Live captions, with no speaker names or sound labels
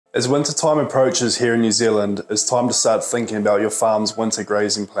As winter time approaches here in New Zealand, it's time to start thinking about your farm's winter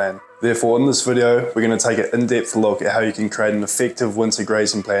grazing plan. Therefore, in this video, we're going to take an in-depth look at how you can create an effective winter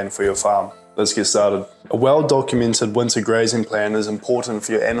grazing plan for your farm. Let's get started. A well-documented winter grazing plan is important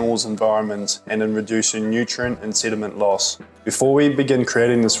for your animal's environment and in reducing nutrient and sediment loss. Before we begin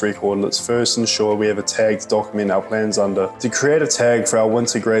creating this record, let's first ensure we have a tag to document our plans under. To create a tag for our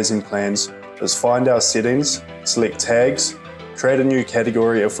winter grazing plans, let's find our settings, select tags, create a new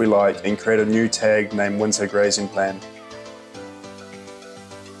category if we like, and create a new tag named Winter Grazing Plan.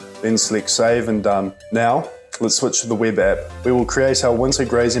 Then select Save and Done. Now, let's switch to the web app. We will create our Winter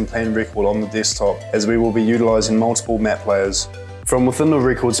Grazing Plan record on the desktop as we will be utilising multiple map layers. From within the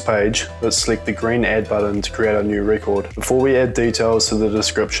records page, let's select the green Add button to create our new record. Before we add details to the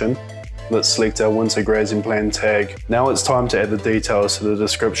description, let's select our Winter Grazing Plan tag. Now it's time to add the details to the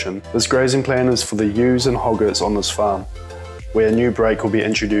description. This grazing plan is for the ewes and hoggets on this farm, where a new break will be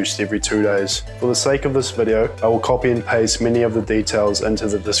introduced every 2 days. For the sake of this video, I will copy and paste many of the details into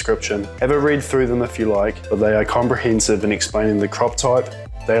the description. Have a read through them if you like, but they are comprehensive in explaining the crop type,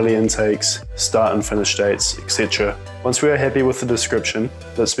 daily intakes, start and finish dates, etc. Once we are happy with the description,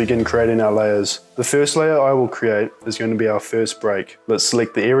 let's begin creating our layers. The first layer I will create is going to be our first break. Let's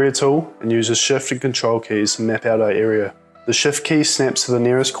select the area tool and use the Shift and Control keys to map out our area. The Shift key snaps to the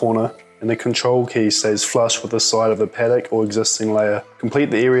nearest corner, and the Control key stays flush with the side of a paddock or existing layer. Complete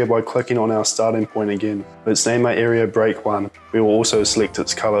the area by clicking on our starting point again. Let's name our area Break 1. We will also select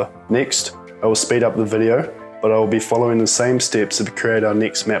its colour. Next, I will speed up the video, but I will be following the same steps to create our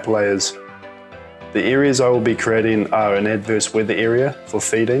next map layers. The areas I will be creating are an adverse weather area for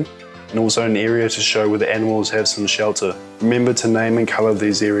feeding, and also an area to show where the animals have some shelter. Remember to name and colour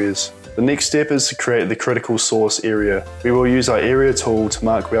these areas. The next step is to create the critical source area. We will use our area tool to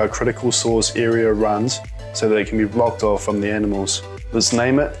mark where our critical source area runs so that it can be blocked off from the animals. Let's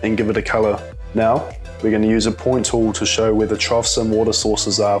name it and give it a colour. Now, we're going to use a point tool to show where the troughs and water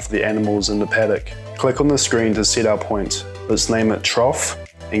sources are for the animals in the paddock. Click on the screen to set our point. Let's name it Trough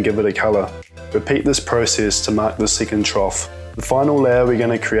and give it a colour. Repeat this process to mark the second trough. The final layer we're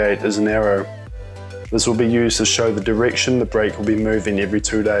going to create is an arrow. This will be used to show the direction the break will be moving every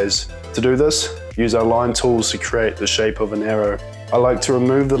 2 days. To do this, use our line tools to create the shape of an arrow. I like to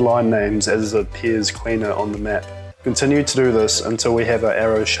remove the line names as it appears cleaner on the map. Continue to do this until we have our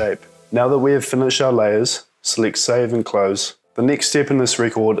arrow shape. Now that we have finished our layers, select Save and Close. The next step in this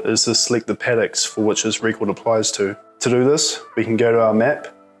record is to select the paddocks for which this record applies to. To do this, we can go to our map,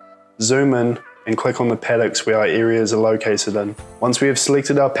 zoom in, and click on the paddocks where our areas are located in. Once we have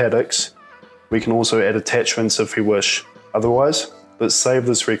selected our paddocks, we can also add attachments if we wish. Otherwise, let's save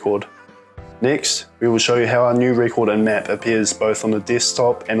this record. Next, we will show you how our new record and map appears both on the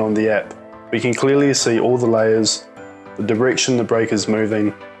desktop and on the app. We can clearly see all the layers, the direction the break is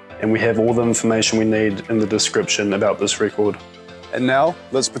moving, and we have all the information we need in the description about this record. And now,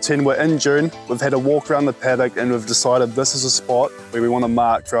 let's pretend we're in June, we've had a walk around the paddock and we've decided this is a spot where we want to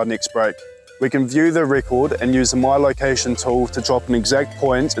mark for our next break. We can view the record and use the My Location tool to drop an exact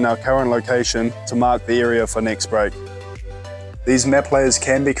point in our current location to mark the area for next break. These map layers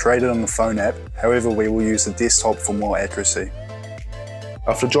can be created on the phone app, however we will use the desktop for more accuracy.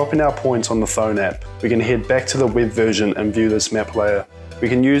 After dropping our point on the phone app, we can head back to the web version and view this map layer. We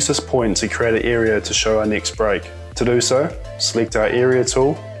can use this point to create an area to show our next break. To do so, select our area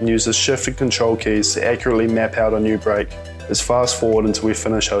tool and use the Shift and Control keys to accurately map out our new break. Let's fast forward until we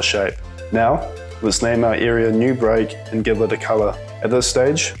finish our shape. Now, let's name our area New Break and give it a colour. At this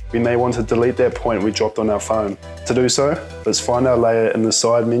stage, we may want to delete that point we dropped on our phone. To do so, let's find our layer in the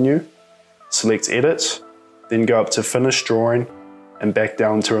side menu, select Edit, then go up to Finish Drawing and back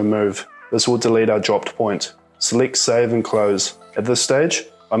down to Remove. This will delete our dropped point. Select Save and Close. At this stage,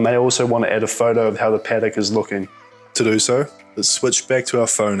 I may also want to add a photo of how the paddock is looking. To do so, let's switch back to our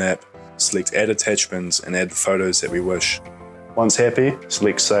phone app, select Add Attachments and add the photos that we wish. Once happy,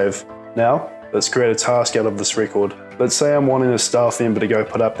 select Save. Now, let's create a task out of this record. Let's say I'm wanting a staff member to go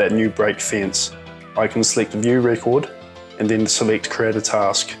put up that new break fence. I can select View Record and then select Create a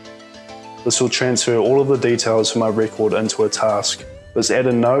Task. This will transfer all of the details from my record into a task. Let's add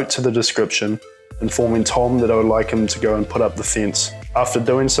a note to the description informing Tom that I would like him to go and put up the fence. After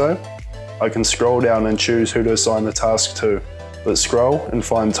doing so, I can scroll down and choose who to assign the task to. Let's scroll and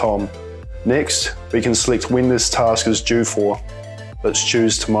find Tom. Next, we can select when this task is due for. Let's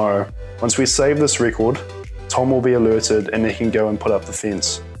choose tomorrow. Once we save this record, Tom will be alerted and he can go and put up the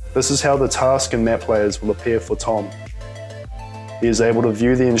fence. This is how the task and map layers will appear for Tom. He is able to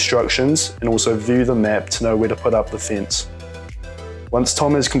view the instructions and also view the map to know where to put up the fence. Once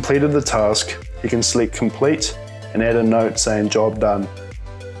Tom has completed the task, he can select Complete and add a note saying Job Done.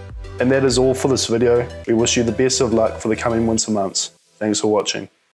 And that is all for this video. We wish you the best of luck for the coming winter months. Thanks for watching.